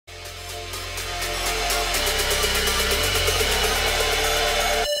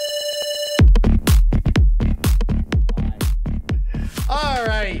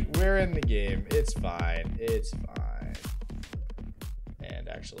It's fine. It's fine. And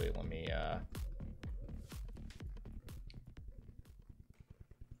actually, let me I'm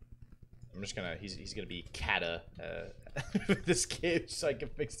just gonna he's gonna be Kata this game so I can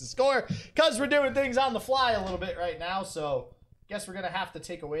fix the score because we're doing things on the fly a little bit right now, so guess we're gonna have to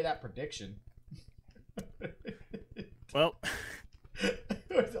take away that prediction. Well,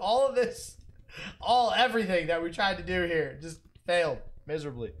 with all of this, everything that we tried to do here just failed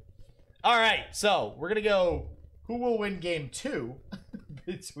miserably. All right, so we're gonna go who will win game 2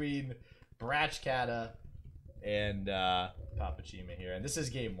 between Bratchedkata and Papichem4 here, and this is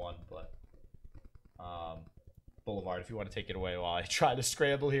game 1, but Boulevard, if you want to take it away while I try to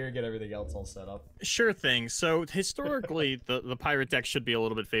scramble here and get everything else all set up. Sure thing. So historically, the pirate deck should be a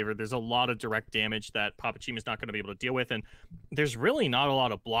little bit favored. There's a lot of direct damage that Papichem is not going to be able to deal with, and there's really not a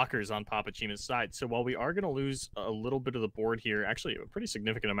lot of blockers on Papichem side. So while we are going to lose a little bit of the board here, actually a pretty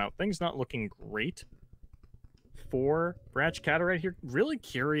significant amount, things not looking great for Bratchedkata right here. Really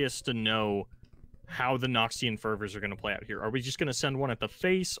curious to know how the Noxian Fervors are going to play out here. Are we just going to send one at the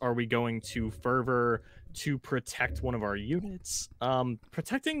face? Are we going to Fervor to protect one of our units?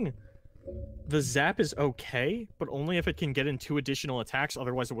 Protecting the Zap is okay, but only if it can get in 2 additional attacks.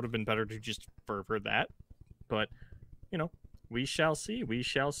 Otherwise, it would have been better to just Fervor that. But, you know, we shall see. We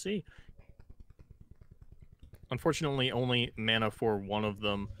shall see. Unfortunately, only mana for one of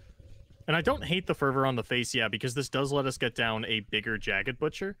them. And I don't hate the Fervor on the face, yeah, because this does let us get down a bigger Jagged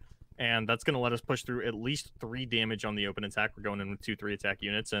Butcher. And that's going to let us push through at least 3 damage on the open attack. We're going in with 2 3-attack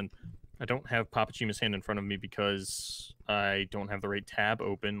units, and I don't have Papichem4's hand in front of me because I don't have the right tab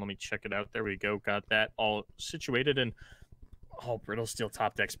open. Let me check it out. There we go. Got that all situated, and Brittle Steel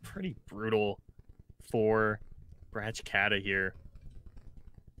top deck's pretty brutal for Bratchedkata here.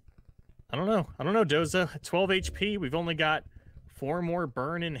 I don't know. Doza, 12 HP. We've only got 4 more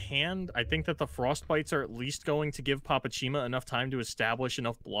burn in hand. I think that the Frostbites are at least going to give Papichem4 enough time to establish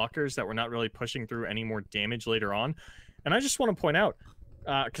enough blockers that we're not really pushing through any more damage later on. And I just want to point out,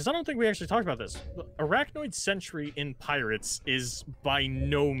 because I don't think we actually talked about this, the Arachnoid Sentry in Pirates is by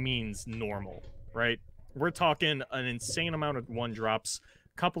no means normal, right? We're talking an insane amount of 1-drops,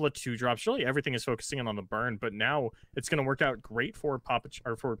 couple of 2-drops. Really, everything is focusing in on the burn, but now it's going to work out great for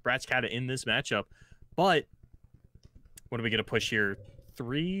Bratchedkata in this matchup. But what are we going to push here?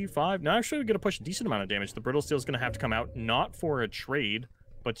 3, 5? No, actually, we're going to push a decent amount of damage. The Brittle Steel is going to have to come out, not for a trade,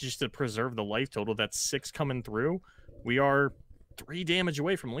 but just to preserve the life total. That's 6 coming through. We are 3 damage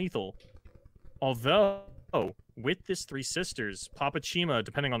away from lethal. Although, with this 3 Sisters, Papichem4,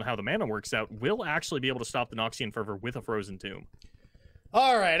 depending on how the mana works out, will actually be able to stop the Noxian Fervor with a Frozen Tomb.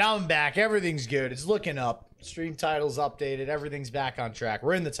 All right, I'm back. Everything's good. It's looking up. Stream title's updated. Everything's back on track.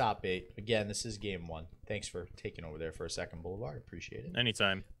 We're in the top 8. Again, this is game 1. Thanks for taking over there for a second, Boulevard. Appreciate it.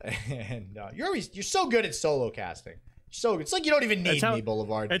 Anytime. And you're so good at solo casting. So it's like you don't even need me,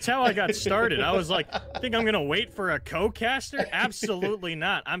 Boulevard. That's how I got started. I was like, I think I'm gonna wait for a co-caster? Absolutely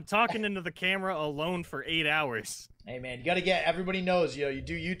not. I'm talking into the camera alone for 8 hours. Hey man, you gotta get, everybody knows, you know, you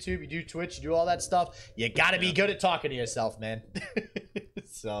do YouTube, you do Twitch, you do all that stuff. You gotta be good at talking to yourself, man.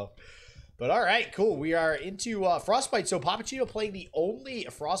 So, but all right, cool. We are into Frostbite. So Papichem4 playing the only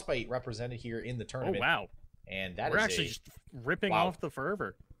Frostbite represented here in the tournament. Oh wow! And that we're actually just ripping off the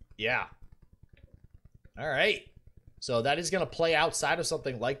Fervor. Yeah. All right. So that is going to play outside of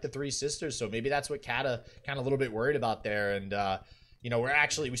something like the 3 Sisters. So maybe that's what Kata kind of a little bit worried about there. And, you know,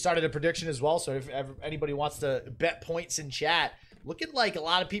 we started a prediction as well. So if anybody wants to bet points in chat, looking like a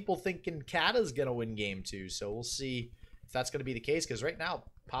lot of people thinking Kata's going to win game 2. So we'll see if that's going to be the case. Because right now,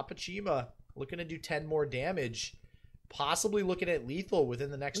 Papichem4 looking to do 10 more damage. Possibly looking at lethal within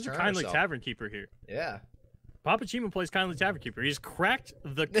the next turn. Kindly Tavern Keeper here. Yeah. Papichem4 plays Kindly Tavern Keeper. He's cracked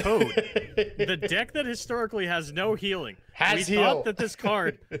the code. The deck that historically has no healing. We thought that this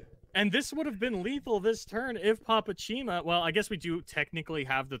card, and this would have been lethal this turn if Papichem4, well, I guess we do technically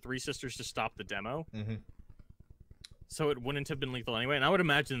have the 3 Sisters to stop the demo. So it wouldn't have been lethal anyway. And I would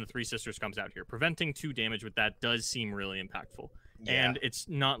imagine the 3 Sisters comes out here. Preventing 2 damage with that does seem really impactful. Yeah. And it's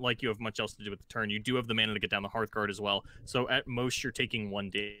not like you have much else to do with the turn. You do have the mana to get down the Hearthguard as well. So at most, you're taking 1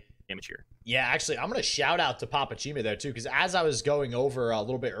 damage here. Yeah, actually, I'm going to shout out to Papichem4 there, too, because as I was going over a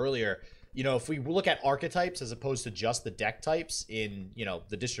little bit earlier, you know, if we look at archetypes as opposed to just the deck types in, you know,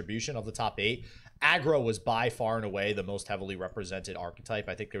 the distribution of the top 8, aggro was by far and away the most heavily represented archetype.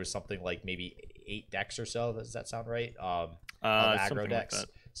 I think there was something like maybe 8 decks or so. Does that sound right? Of aggro decks. Like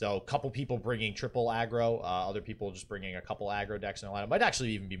so a couple people bringing triple aggro, other people just bringing a couple aggro decks in a lineup. Might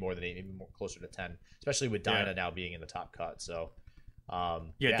actually even be more than 8, maybe more closer to 10, especially with Dinah now being in the top cut. So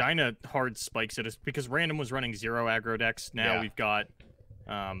Dinah hard spikes it because Random was running 0 aggro decks. Now we've got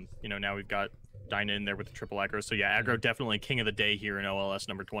you know, now we've got Dyna in there with the triple aggro. So yeah, aggro definitely king of the day here in OLS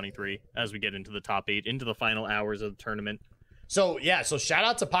number 23 as we get into the top 8, into the final hours of the tournament. So yeah, so shout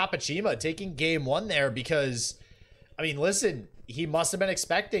out to Papichem4 taking game 1 there, because I mean, listen, he must have been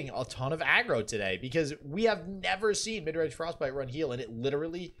expecting a ton of aggro today, because we have never seen mid-range Frostbite run heal, and it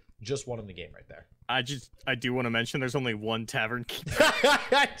literally just won him the game right there. I do want to mention there's only one tavern keeper.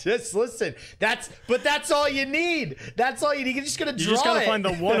 Just listen. That's all you need. That's all you need. You're just gonna draw. You just gotta find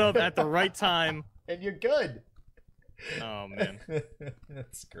the one up at the right time, and you're good. Oh man,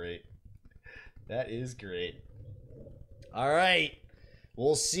 that's great. That is great. All right,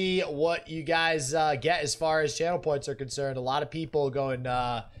 we'll see what you guys get as far as channel points are concerned. A lot of people going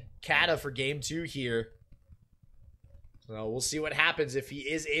Kata for game 2 here. So we'll see what happens if he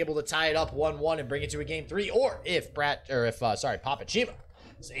is able to tie it up 1-1 and bring it to a game 3, or if Papichem4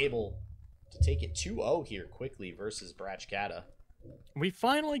 is able to take it 2-0 here quickly versus Bratchedkata. We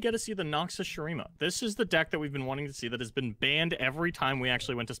finally get to see the Noxus Shurima. This is the deck that we've been wanting to see that has been banned every time we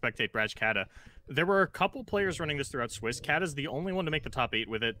actually went to spectate Bratchedkata. There were a couple players running this throughout Swiss. Kata's the only one to make the top 8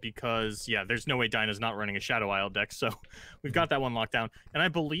 with it because, yeah, there's no way Dyna's not running a Shadow Isle deck, so we've got that one locked down. And I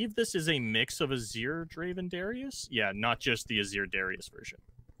believe this is a mix of Azir, Draven, Darius? Yeah, not just the Azir, Darius version.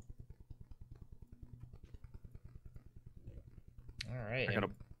 All right. I gotta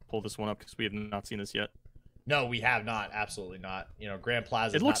pull this one up because we have not seen this yet. No, we have not. Absolutely not. You know, Grand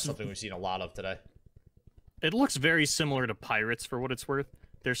Plaza is not something we've seen a lot of today. It looks very similar to Pirates for what it's worth.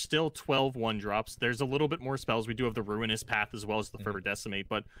 There's still 12 1-drops. There's a little bit more spells. We do have the Ruinous Path as well as the Fervor Decimate,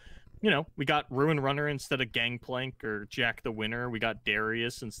 but, you know, we got Ruin Runner instead of Gangplank or Jack the Winner. We got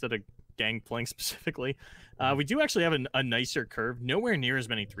Darius instead of Gangplank specifically. We do actually have a nicer curve. Nowhere near as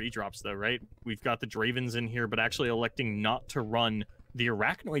many 3-drops, though, right? We've got the Dravens in here, but actually electing not to run the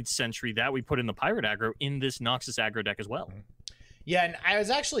Arachnoid Sentry that we put in the Pirate aggro in this Noxus aggro deck as well. Yeah, and I was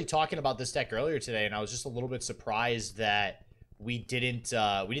actually talking about this deck earlier today, and I was just a little bit surprised that we didn't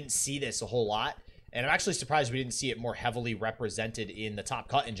see this a whole lot. And I'm actually surprised we didn't see it more heavily represented in the top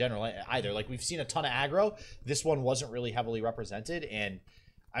cut in general either. Like, we've seen a ton of aggro. This one wasn't really heavily represented, and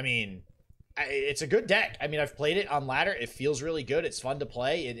I mean, it's a good deck. I mean, I've played it on ladder. It feels really good. It's fun to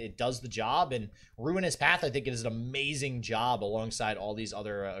play. It does the job. And Ruinous Path, I think, it is an amazing job alongside all these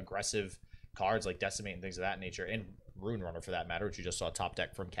other aggressive cards like Decimate and things of that nature. And Rune Runner, for that matter, which you just saw a top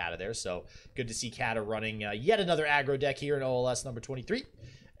deck from Kata there. So good to see Kata running yet another aggro deck here in OLS number 23.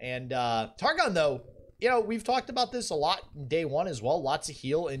 And Targon, though, you know, we've talked about this a lot in day 1 as well. Lots of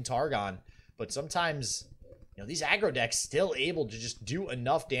heal in Targon. But sometimes, you know, these aggro decks still able to just do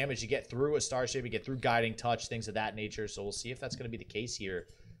enough damage to get through a Star Shape, to get through Guiding Touch, things of that nature. So we'll see if that's going to be the case here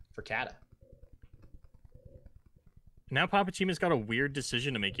for Kata. Now Papichem4's got a weird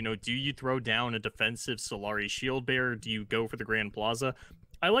decision to make. You know, do you throw down a defensive Solari Shield Bearer? Do you go for the Grand Plaza?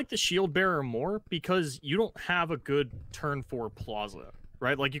 I like the Shield Bearer more because you don't have a good turn 4 Plaza,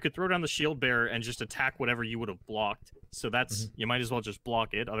 right? Like, you could throw down the Shield Bearer and just attack whatever you would have blocked. So that's, you might as well just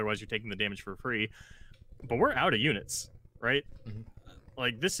block it. Otherwise, you're taking the damage for free. But we're out of units, right?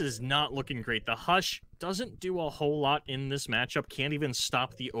 Like, this is not looking great. The Hush doesn't do a whole lot in this matchup. Can't even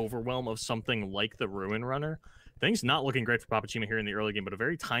stop the overwhelm of something like the Ruin Runner. Things not looking great for Papichem4 here in the early game, but a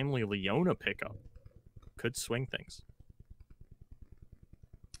very timely Leona pickup could swing things.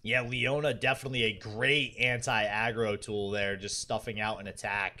 Yeah, Leona, definitely a great anti-aggro tool there, just stuffing out an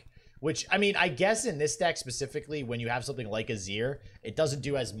attack. Which, I mean, I guess in this deck specifically, when you have something like Azir, it doesn't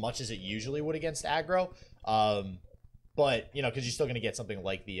do as much as it usually would against aggro. But, you know, because you're still going to get something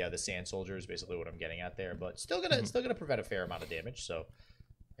like the Sand Soldier is basically what I'm getting at there. But still gonna prevent a fair amount of damage, so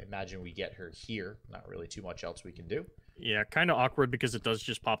I imagine we get her here. Not really too much else we can do. Yeah, kind of awkward because it does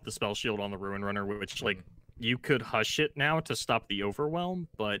just pop the Spell Shield on the Ruin Runner, which, like, you could Hush it now to stop the overwhelm,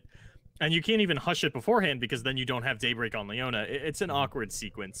 but... And you can't even Hush it beforehand because then you don't have Daybreak on Leona. It's an awkward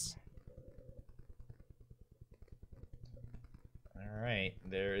sequence. All right,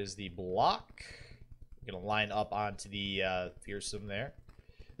 there is the block. We're going to line up onto the Fearsome there.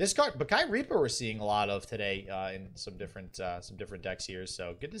 This card, Bakai Reaper, we're seeing a lot of today in some different decks here.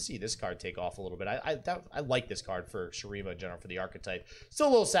 So good to see this card take off a little bit. I like this card for Shurima in general for the archetype. Still a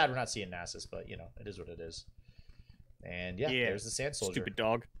little sad we're not seeing Nasus, but you know, it is what it is. And yeah, there's the Sand Soldier. Stupid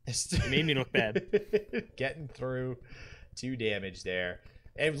dog. It made me look bad. Getting through 2 damage there.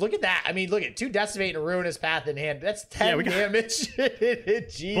 And look at that. I mean, look at 2 Decimate and a Ruinous Path in hand. That's 10 damage.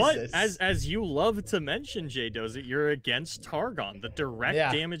 Jesus. But as you love to mention, JDoza, you're against Targon. The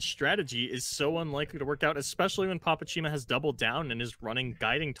direct damage strategy is so unlikely to work out, especially when Papichem4 has doubled down and is running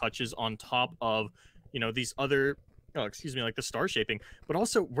Guiding Touches on top of, you know, these other... Oh, excuse me, like the Star Shaping. But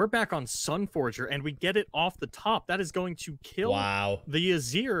also, we're back on Sunforger, and we get it off the top. That is going to kill the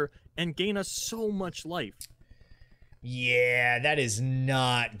Azir and gain us so much life. Yeah, that is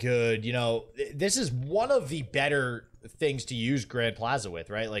not good. You know, this is one of the better things to use Grand Plaza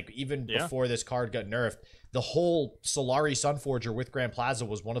with, right? Like, even before this card got nerfed, the whole Solari Sunforger with Grand Plaza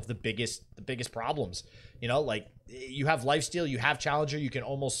was one of the biggest problems. You know, like, you have lifesteal, you have Challenger, you can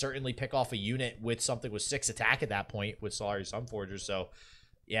almost certainly pick off a unit with something with 6 attack at that point with Solari Sunforger. So,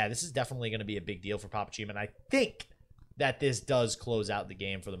 yeah, this is definitely going to be a big deal for Papichem, and I think that this does close out the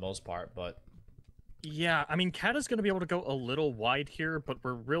game for the most part, but... Yeah, I mean, Kata's going to be able to go a little wide here, but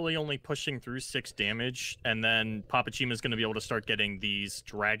we're really only pushing through 6 damage, and then Papichem is going to be able to start getting these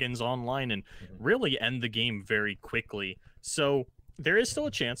dragons online and really end the game very quickly. So there is still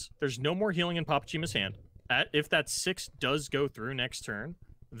a chance. There's no more healing in Papachema's hand. If that 6 does go through next turn,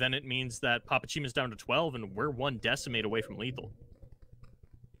 then it means that Papichem is down to 12, and we're 1 decimate away from lethal.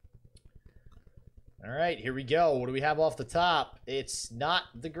 All right, here we go. What do we have off the top? It's not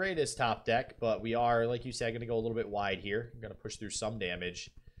the greatest top deck, but we are, like you said, going to go a little bit wide here. I'm going to push through some damage.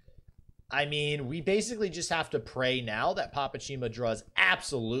 I mean, we basically just have to pray now that Papichem draws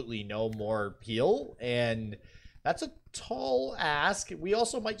absolutely no more heal, and that's a tall ask. We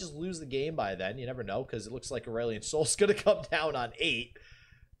also might just lose the game by then. You never know, because it looks like Aurelion Sol's going to come down on 8.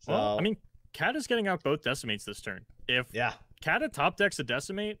 So, well, I mean, Kata's getting out both decimates this turn. If Kata top decks a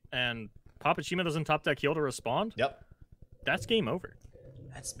decimate and Papichem doesn't top deck heal to respond, that's game over.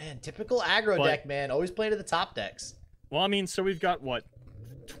 That's, man, typical aggro deck, man. Always play to the top decks. Well, I mean, so we've got, what,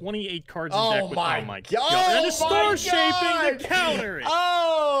 28 cards in deck with... My oh, my God. God. And a star shaping to counter it.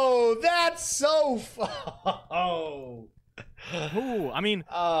 Oh, that's so... Ooh, I mean,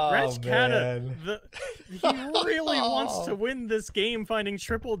 Bratchedkata, he really wants to win this game, finding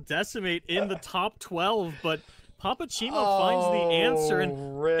triple decimate in the top 12, but... Papichem finds the answer,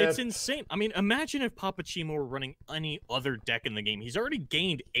 and it's insane. I mean, imagine if Papichem were running any other deck in the game. He's already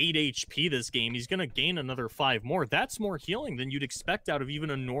gained 8 HP this game. He's going to gain another 5 more. That's more healing than you'd expect out of even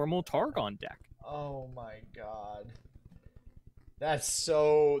a normal Targon deck. Oh my God. That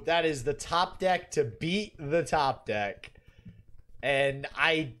is the top deck to beat the top deck. And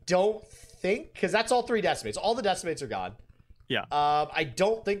I don't think, because that's all 3 decimates. All the decimates are gone. Yeah. I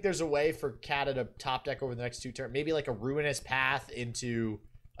don't think there's a way for Kata to top deck over the next 2 turns. Maybe like a Ruinous Path into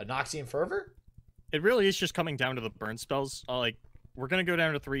a Noxian Fervor? It really is just coming down to the burn spells. Like, we're going to go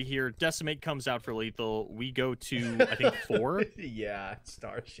down to 3 here. Decimate comes out for lethal. We go to, I think, 4. Yeah,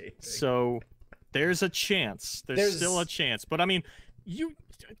 Star Shaping. So, there's a chance. There's still a chance. But, I mean,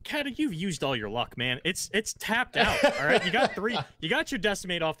 Kata, you've used all your luck, man. It's tapped out, all right? You got 3. You got your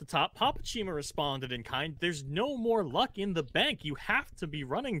decimate off the top. Papichem responded in kind. There's no more luck in the bank. You have to be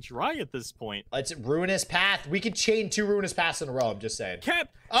running dry at this point. It's Ruinous Path. We could chain 2 Ruinous Paths in a row, I'm just saying.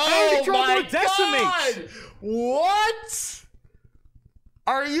 Oh my God! What?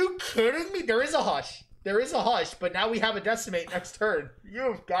 Are you kidding me? There is a hush. There is a hush, but now we have a decimate next turn.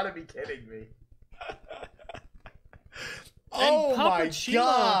 You've got to be kidding me. Oh my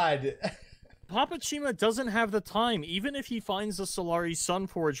God! Papichem doesn't have the time. Even if he finds the Solari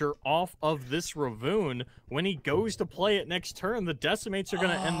Sunforger off of this Ravune, when he goes to play it next turn, the decimates are going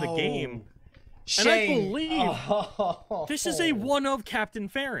to end the game. And I believe this is a one of Captain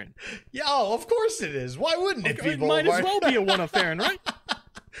Farron. Yeah, of course it is. Why wouldn't it be? It might as well be a one of Farron, right?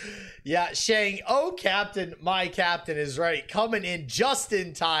 Yeah, Shang, captain, my captain is right. Coming in just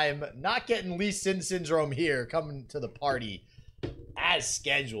in time. Not getting Lee Sin Syndrome here. Coming to the party as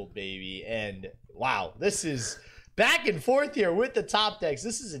scheduled, baby. And wow, this is back and forth here with the top decks.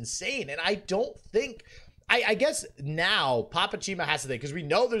 This is insane. And I don't think... I guess now Papichem has to think, because we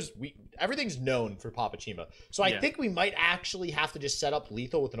know everything's known for Papichem. So I think we might actually have to just set up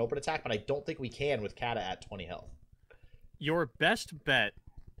lethal with an open attack, but I don't think we can with Kata at 20 health. Your best bet,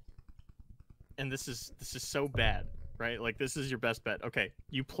 and this is so bad, right? Like, this is your best bet. Okay,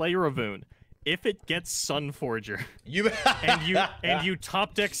 you play Ravune. If it gets Sunforger, and you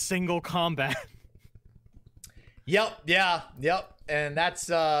top deck single combat. Yep. And that's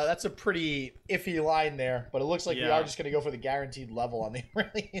a pretty iffy line there, but it looks like we are just gonna go for the guaranteed level on the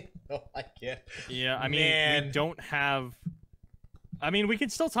Aurelion. No, I can't. Yeah, I mean, we don't have. I mean, we can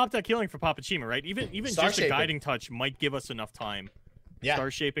still top deck healing for Papichem, right? Even just a guiding touch might give us enough time. Yeah.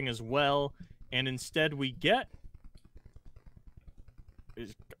 Star shaping as well, and instead we get.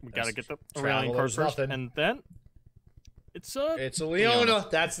 We gotta get the Aurelion card first, and then it's a Leona.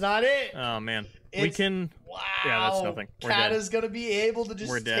 That's not it. Oh man. We can. Wow. Yeah, that's nothing. Kata's going to be able to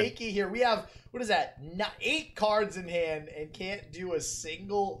just take it here. We have, what is that? 8 cards in hand and can't do a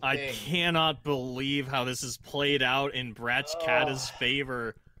single thing. I cannot believe how this is played out in Bratchedkata's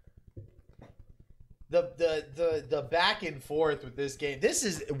favor. the back and forth with this game. This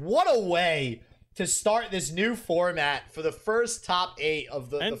is what a way to start this new format for the first top 8 of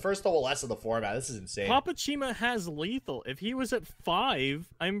the first OLS of the format. This is insane. Papichem4 has lethal. If he was at 5,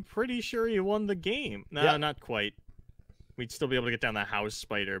 I'm pretty sure he won the game. No, not quite. We'd still be able to get down the house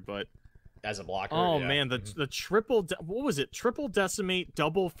spider, but as a blocker. Oh man, the triple what was it? Triple decimate,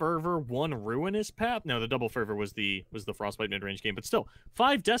 double fervor, 1 ruinous pap. No, the double fervor was the frostbite mid range game, but still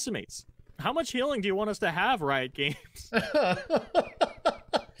 5 decimates. How much healing do you want us to have, Riot Games?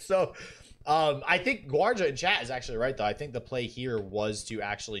 So, I think Guarja in chat is actually right though. I think the play here was to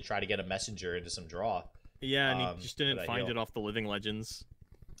actually try to get a messenger into some draw. Yeah, and he just didn't find it off the Living Legends.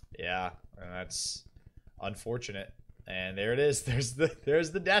 Yeah, and that's unfortunate. And there it is. There's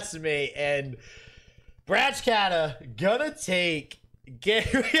the decimate, and Bratchedkata gonna take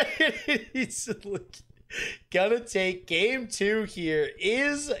game 2 here.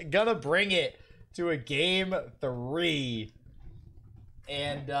 Is gonna bring it to a game 3.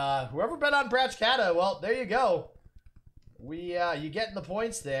 And whoever bet on Bratchedkata, well, there you go. You getting the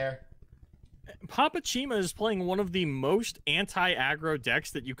points there. Papichem4 is playing one of the most anti-aggro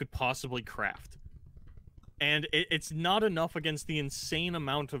decks that you could possibly craft. And it's not enough against the insane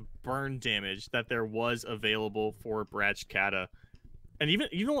amount of burn damage that there was available for Bratchedkata. And even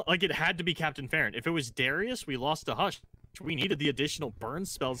like it had to be Captain Farron. If it was Darius, we lost to Hush. We needed the additional burn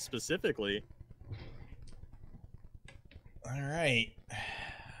spells specifically. All right.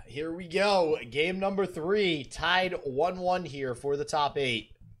 Here we go. Game number 3. Tied 1-1 here for the top 8.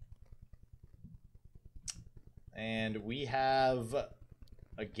 And we have...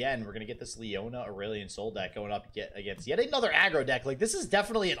 Again, we're going to get this Leona Aurelian Soul deck going up against yet another aggro deck. Like, this is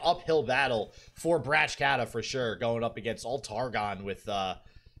definitely an uphill battle for Bratchedkata for sure, going up against all Targon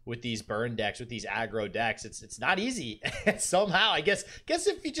with these burn decks, with these aggro decks. It's not easy. Somehow, I guess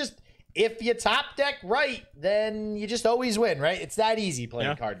if you top deck right, then you just always win, right? It's that easy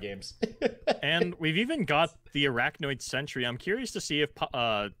playing card games. And we've even got the Arachnoid Sentry. I'm curious to see if...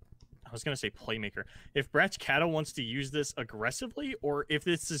 I was going to say Playmaker. If Bratchedkata wants to use this aggressively, or if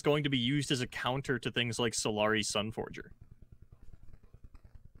this is going to be used as a counter to things like Solari Sunforger.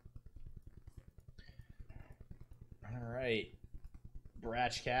 All right.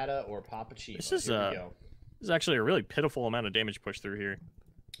 Bratchedkata or Papichem4. This is actually a really pitiful amount of damage pushed through here.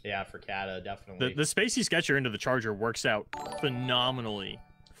 Yeah, for Kata, definitely. The Spacey Sketcher into the Charger works out phenomenally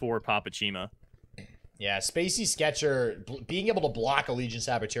for Papichem4. Yeah, Spacey Sketcher, being able to block a Legion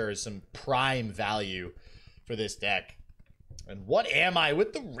Saboteur is some prime value for this deck. And what am I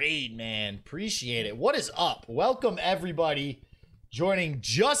with the raid, man? Appreciate it. What is up? Welcome, everybody, joining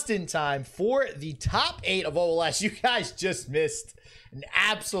just in time for the top 8 of OLS. You guys just missed an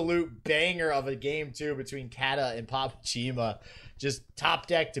absolute banger of a game, too, between Kata and Papichem4. Just top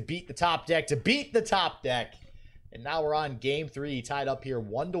deck to beat the top deck to beat the top deck. And now we're on game 3, tied up here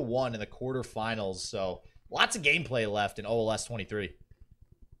 1-1 in the quarterfinals. So lots of gameplay left in OLS 23.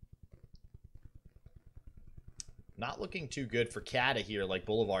 Not looking too good for Kata here, like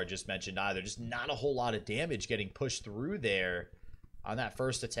Boulevard just mentioned either. Just not a whole lot of damage getting pushed through there on that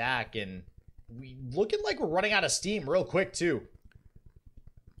first attack. And we looking like we're running out of steam real quick, too.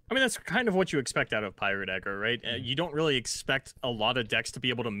 I mean, that's kind of what you expect out of Pirate Aggro, right? You don't really expect a lot of decks to be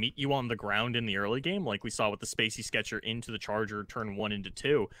able to meet you on the ground in the early game, like we saw with the Spacey Sketcher into the Charger, turn 1 into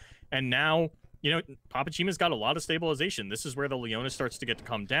 2. And now, you know, Papichem4's got a lot of stabilization. This is where the Leona starts to get to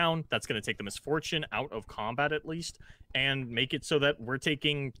come down. That's going to take the Misfortune out of combat at least, and make it so that we're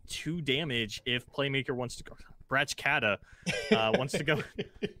taking 2 damage if Playmaker wants to go. Bratchedkata wants to go.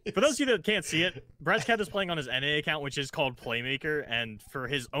 For those of you that can't see it, Bratchedkata is playing on his NA account, which is called Playmaker, and for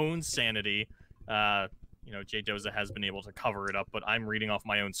his own sanity, you know, JDoza has been able to cover it up, but I'm reading off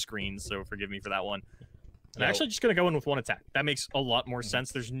my own screen, so forgive me for that one. I'm actually just going to go in with 1 attack. That makes a lot more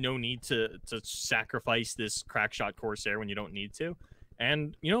sense. There's no need to sacrifice this Crackshot Corsair when you don't need to.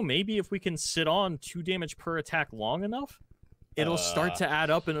 And, you know, maybe if we can sit on 2 damage per attack long enough, it'll start to add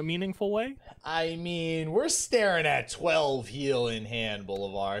up in a meaningful way. I mean, we're staring at 12 heal in hand,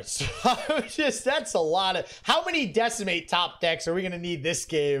 Boulevard. So that's a lot of... How many Decimate top decks are we going to need this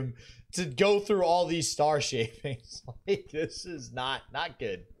game to go through all these star shapings? Like, this is not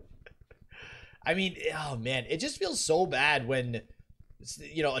good. I mean, oh man, it just feels so bad when,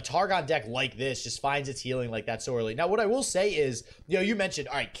 you know, a Targon deck like this just finds its healing like that so early. Now, what I will say is, you know, you mentioned,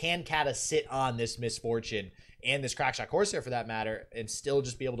 all right, can Kata sit on this Misfortune and this Crackshot Corsair for that matter and still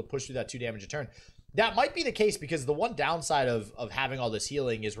just be able to push through that 2 damage a turn? That might be the case, because the one downside of having all this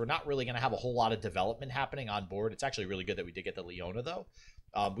healing is we're not really going to have a whole lot of development happening on board. It's actually really good that we did get the Leona, though.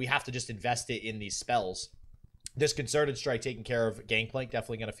 We have to just invest it in these spells. This Concerted Strike taking care of Gangplank,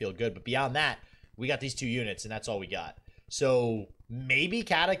 definitely going to feel good. But beyond that, we got these 2 units, and that's all we got. So maybe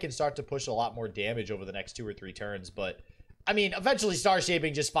Kata can start to push a lot more damage over the next 2 or 3 turns, but I mean, eventually Star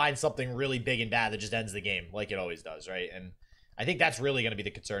Shaping just finds something really big and bad that just ends the game, like it always does, right? And I think that's really going to be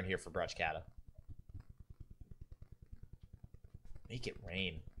the concern here for Bratchedkata. Make it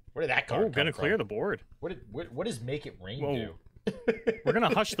rain. Where did that card come gonna from? clear the board. What does Make It Rain Whoa. do? We're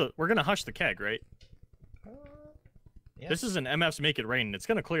gonna hush the keg, right? Yeah. This is an MF's Make It Rain, and it's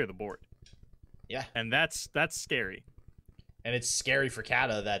gonna clear the board. Yeah. And that's scary. And it's scary for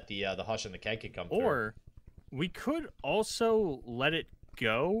Kata that the hush and the keg could come through. Or we could also let it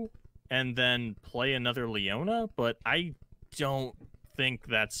go and then play another Leona, but I don't think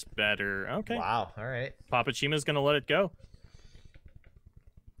that's better. Okay. Wow. All right. Papachima's gonna let it go.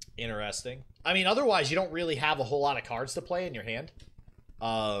 Interesting. I mean, otherwise, you don't really have a whole lot of cards to play in your hand.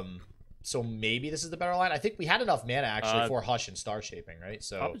 So maybe this is the better line. I think we had enough mana, actually, for Hush and Star Shaping, right?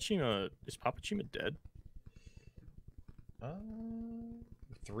 So Is Papichem4 dead?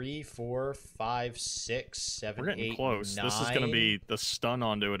 3, 4, 5, 6, 7, We're getting 8, close. 9. This is going to be the stun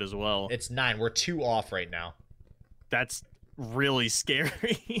onto it as well. It's 9. We're 2 off right now. That's really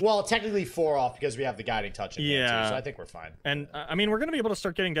scary. Well, technically 4 off because we have the Guiding Touch in hand Yeah. too, so I think we're fine. And, I mean, we're going to be able to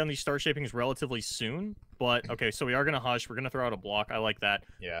start getting down these Star Shapings relatively soon. But, okay, so we are going to Hush. We're going to throw out a block. I like that.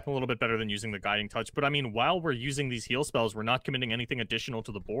 Yeah. A little bit better than using the Guiding Touch. But, I mean, while we're using these heal spells, we're not committing anything additional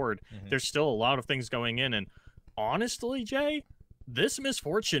to the board. There's still a lot of things going in. And honestly, Jay, this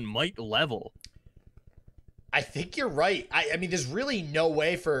Misfortune might level. I think you're right. I mean, there's really no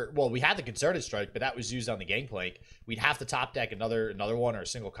way for... Well, we had the Concerted Strike, but that was used on the Gangplank. We'd have to top deck another one or a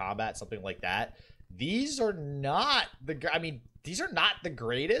single combat, something like that. These are not the... I mean, these are not the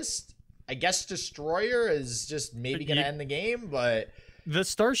greatest. I guess Destroyer is just maybe going to end the game, but... The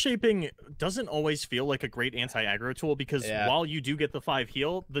Star Shaping doesn't always feel like a great anti-aggro tool because while you do get the 5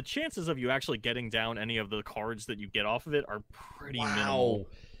 heal, the chances of you actually getting down any of the cards that you get off of it are pretty minimal.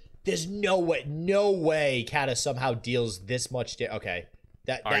 There's no way Kata somehow deals this much damage. Okay.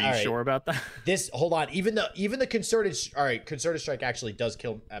 Are you sure about that? Hold on. Even the Concerted Strike actually does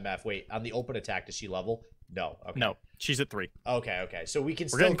kill MF. Wait, on the open attack, does she level? No. Okay. No, she's at 3. Okay. So we can We're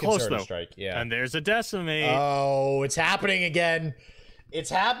still getting close, Concerted though. Strike. Yeah. And there's a Decimate. Oh, it's happening again.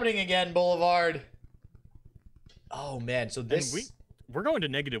 It's happening again, Boulevard. Oh man, so this we're going to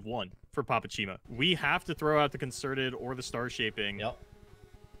 -1 for Papichem4. We have to throw out the Concerted or the Star Shaping. Yep.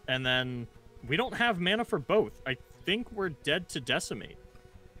 And then we don't have mana for both. I think we're dead to Decimate.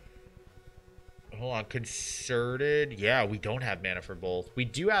 Hold on, Concerted. Yeah, we don't have mana for both. We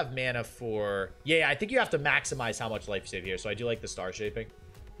do have mana for... Yeah, I think you have to maximize how much life you save here. So I do like the Star Shaping.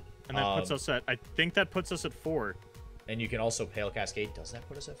 And that puts us at... I think that puts us at 4. And you can also Pale Cascade. Does that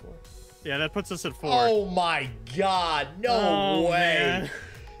put us at 4? Yeah, that puts us at 4. Oh my god. No way. Man.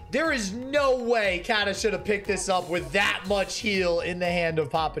 There is no way Kata should have picked this up with that much heal in the hand of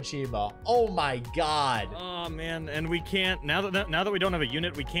Papichem4. Oh my god. Oh man, and we can't now that we don't have a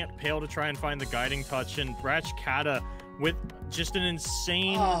unit, we can't Pale to try and find the Guiding Touch, and Bratchedkata with just an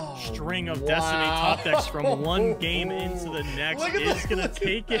insane string of Decimate top decks from one game into the next is gonna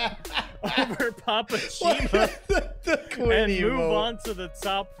take it over Papichem4 and move on to the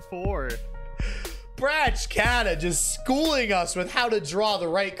top 4. Bratchedkata just schooling us with how to draw the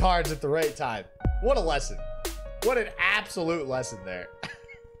right cards at the right time. What a lesson. What an absolute lesson there.